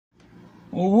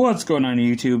What's going on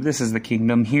YouTube? This is the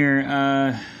Kingdom here.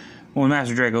 Well,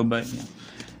 Master Drago, but you know,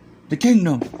 the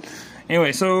Kingdom.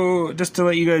 Anyway, so just to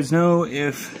let you guys know,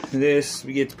 if this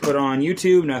gets put on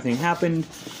YouTube, nothing happened.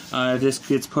 If this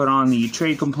gets put on the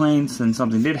trade complaints, then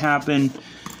something did happen.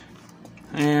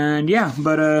 And yeah,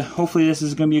 but hopefully this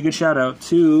is going to be a good shout out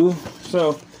too.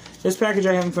 So this package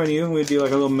I have in front of you, we do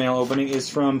like a little mail opening, is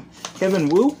from Kevin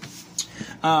Wu.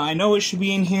 I know it should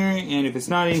be in here, and if it's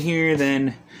not in here,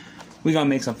 then we gotta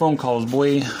make some phone calls,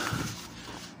 boy.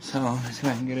 So let's see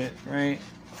if I can get it right.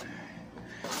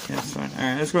 Yeah, that's fine.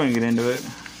 Alright, let's go ahead and get into it.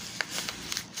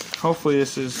 Hopefully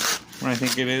this is what I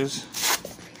think it is.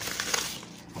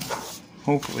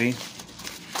 Hopefully.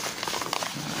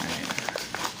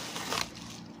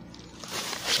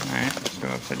 Alright, let's go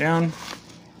upside down.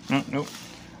 Oh, nope.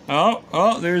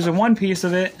 Oh, there's a one piece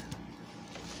of it.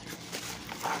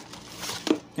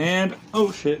 And,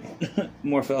 oh shit,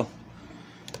 more fell.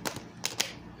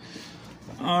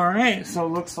 Alright, so it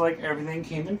looks like everything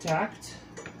came intact.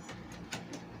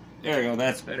 There we go,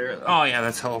 that's better. Oh yeah,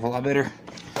 that's a hell of a lot better.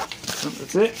 Oh,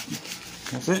 that's it.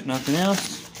 That's it, nothing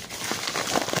else.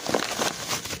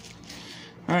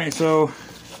 Alright, so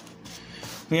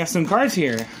we have some cards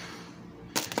here.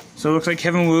 So it looks like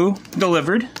Kevin Wu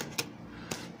delivered.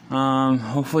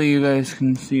 Hopefully you guys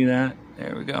can see that.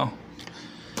 There we go.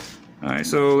 Alright,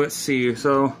 so let's see.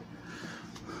 So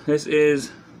this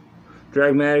is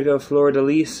Dragmatica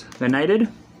Fleur-de-Lis Benighted.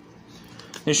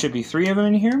 There should be 3 of them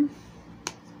in here.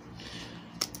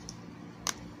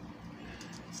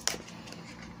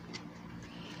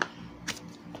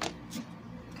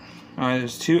 Alright,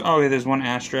 there's 2. Oh, yeah, there's 1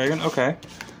 Ash Dragon. Okay.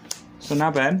 So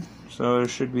not bad. So there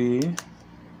should be...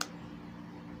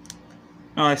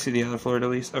 Oh, I see the other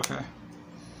Fleur-de-Lis. Okay. Let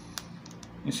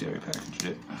me see how we packaged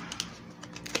it.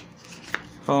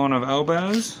 Fallen of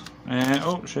Albaz. And,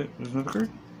 oh, shit, there's another card.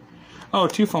 Oh,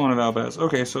 2 Fallen of Albaz.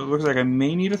 Okay, so it looks like I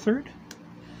may need a 3rd.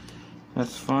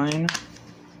 That's fine.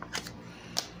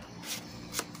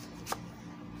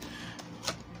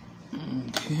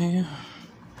 Okay.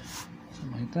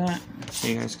 Something like that. So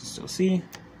you guys can still see.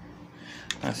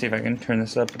 Let's see if I can turn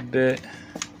this up a bit.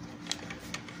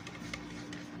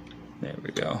 There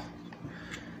we go.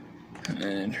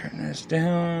 And turn this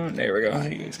down. There we go. So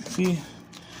you guys can see.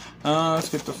 Let's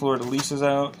get the Fleur-de-Lis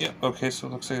out. Yep, okay, so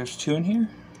it looks like there's 2 in here.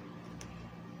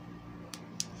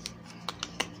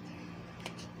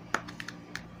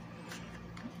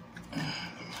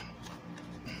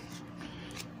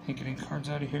 Getting cards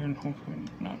out of here and hopefully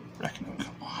not wrecking them.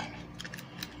 Come on.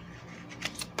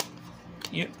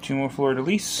 Yep, 2 more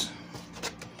Fleur-de-Lis.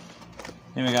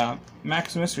 Then we got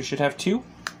Maximus. We should have 2.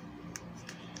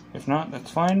 If not, that's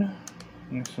fine.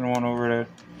 I'm just gonna one over to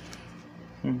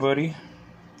my buddy.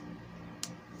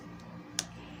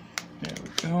 There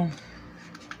we go.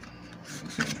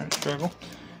 Let's see, I'm trying to struggle.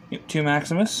 Yep, 2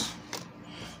 Maximus.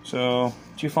 So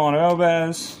 2 Fallen of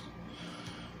Albaz,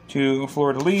 2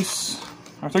 Fleur-de-Lis.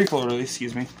 Or 3 Fleur-de-Lis,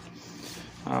 excuse me.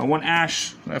 1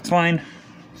 Ash, that's fine.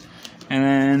 And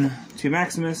then 2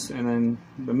 Maximus, and then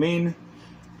the main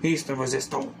piece of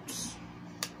resistance.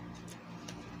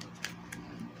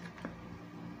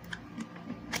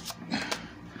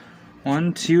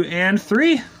 One, 2, and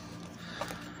 3.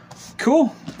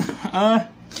 Cool.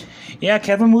 Yeah,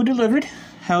 Kevin Wu delivered.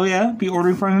 Hell yeah, be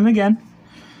ordering from him again.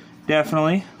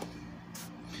 Definitely.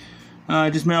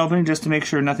 Just mail opening just to make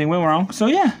sure nothing went wrong. So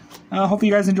yeah. Hope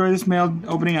you guys enjoy this mail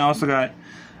opening. I also got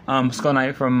Skull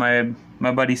Knight from my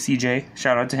buddy CJ.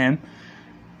 Shout out to him.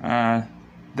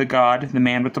 The God, the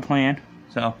man with the plan.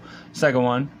 So, second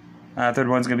one. 3rd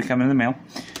one's going to be coming in the mail.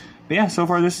 But yeah, so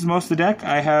far this is most of the deck.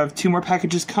 I have 2 more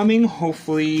packages coming.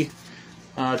 Hopefully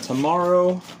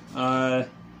tomorrow.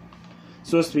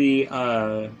 Supposed to be 2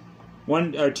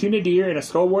 Nadir and a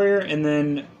Skull Warrior. And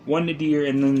then 1 Nadir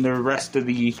and then the rest of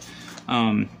the...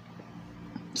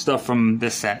 stuff from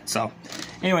this set. So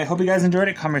anyway, hope you guys enjoyed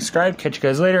it. Comment, subscribe, catch you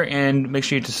guys later, and make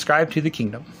sure you subscribe to the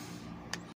Kingdom.